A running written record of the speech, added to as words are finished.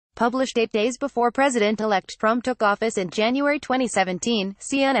published 8 days before President-elect Trump took office in January 2017,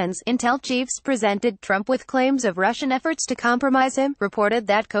 CNN's intel chiefs presented Trump with claims of Russian efforts to compromise him, reported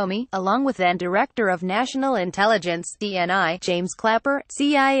that Comey, along with then Director of National Intelligence, DNI, James Clapper,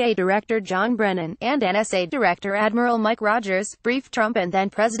 CIA Director John Brennan, and NSA Director Admiral Mike Rogers, briefed Trump and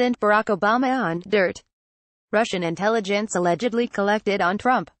then President Barack Obama on dirt Russian intelligence allegedly collected on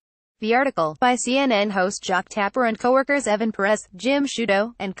Trump. The article, by CNN host Jacques Tapper and coworkers Evan Perez, Jim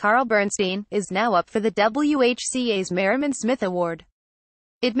Sciutto, and Carl Bernstein, is now up for the WHCA's Merriman Smith Award.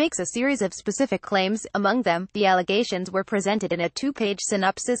 It makes a series of specific claims. Among them, the allegations were presented in a 2-page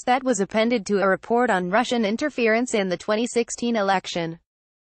synopsis that was appended to a report on Russian interference in the 2016 election.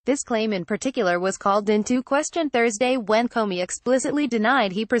 This claim in particular was called into question Thursday when Comey explicitly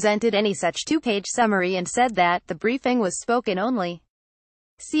denied he presented any such 2-page summary and said that the briefing was spoken only.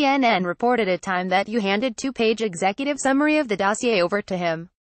 CNN reported at time that you handed 2-page executive summary of the dossier over to him.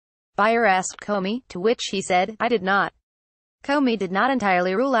 Buyer asked Comey, to which he said, "I did not." Comey did not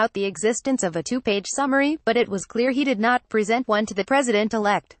entirely rule out the existence of a 2-page summary, but it was clear he did not present one to the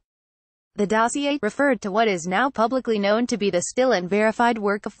president-elect. The dossier referred to what is now publicly known to be the still unverified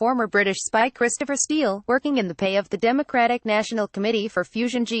work of former British spy Christopher Steele, working in the pay of the Democratic National Committee for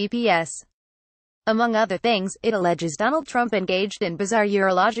Fusion GPS. Among other things, it alleges Donald Trump engaged in bizarre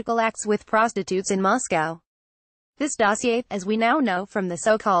urological acts with prostitutes in Moscow. This dossier, as we now know from the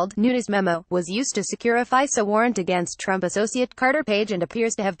so-called Nunes memo, was used to secure a FISA warrant against Trump associate Carter Page and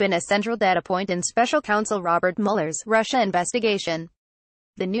appears to have been a central data point in Special Counsel Robert Mueller's Russia investigation.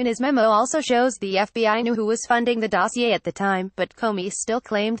 The Nunes memo also shows the FBI knew who was funding the dossier at the time, but Comey still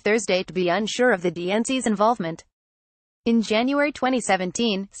claimed Thursday to be unsure of the DNC's involvement. In January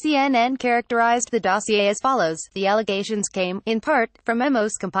 2017, CNN characterized the dossier as follows. The allegations came, in part, from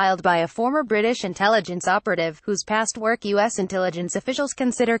memos compiled by a former British intelligence operative, whose past work U.S. intelligence officials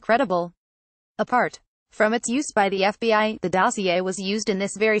consider credible. Apart from its use by the FBI, the dossier was used in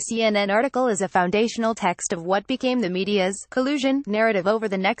this very CNN article as a foundational text of what became the media's collusion narrative over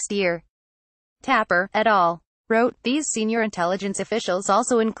the next year. Tapper, et al. Wrote, these senior intelligence officials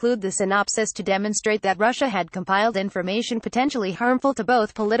also include the synopsis to demonstrate that Russia had compiled information potentially harmful to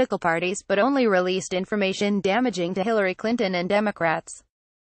both political parties, but only released information damaging to Hillary Clinton and Democrats.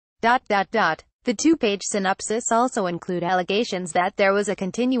 The 2-page synopsis also include allegations that there was a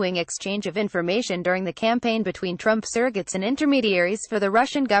continuing exchange of information during the campaign between Trump surrogates and intermediaries for the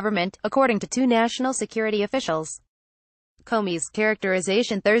Russian government, according to 2 national security officials. Comey's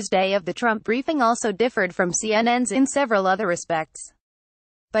characterization Thursday of the Trump briefing also differed from CNN's in several other respects.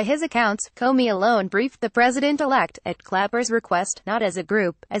 By his accounts, Comey alone briefed the president-elect, at Clapper's request, not as a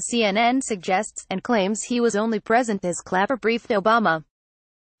group, as CNN suggests, and claims he was only present as Clapper briefed Obama.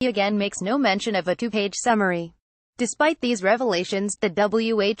 He again makes no mention of a 2-page summary. Despite these revelations, the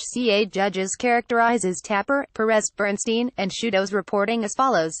WHCA judges characterizes Tapper, Perez, Bernstein, and Sciutto's reporting as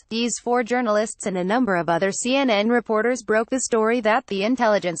follows. These 4 journalists and a number of other CNN reporters broke the story that the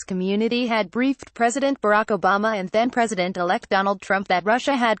intelligence community had briefed President Barack Obama and then President-elect Donald Trump that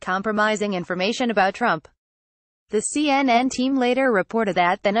Russia had compromising information about Trump. The CNN team later reported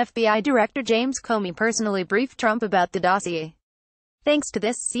that then FBI Director James Comey personally briefed Trump about the dossier. Thanks to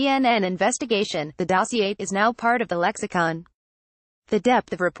this CNN investigation, the dossier is now part of the lexicon. The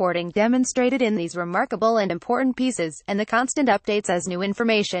depth of reporting demonstrated in these remarkable and important pieces, and the constant updates as new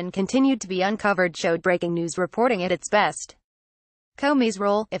information continued to be uncovered showed breaking news reporting at its best. Comey's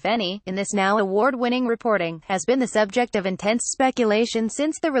role, if any, in this now award-winning reporting, has been the subject of intense speculation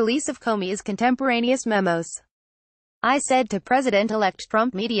since the release of Comey's contemporaneous memos. I said to President-elect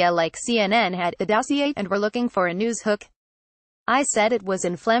Trump media like CNN had the dossier, and were looking for a news hook. I said it was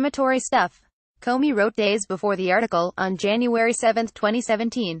inflammatory stuff. Comey wrote days before the article, on January 7,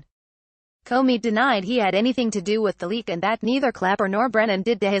 2017. Comey denied he had anything to do with the leak and that neither Clapper nor Brennan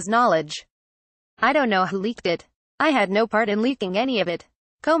did to his knowledge. I don't know who leaked it. I had no part in leaking any of it,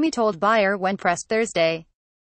 Comey told Buyer when pressed Thursday.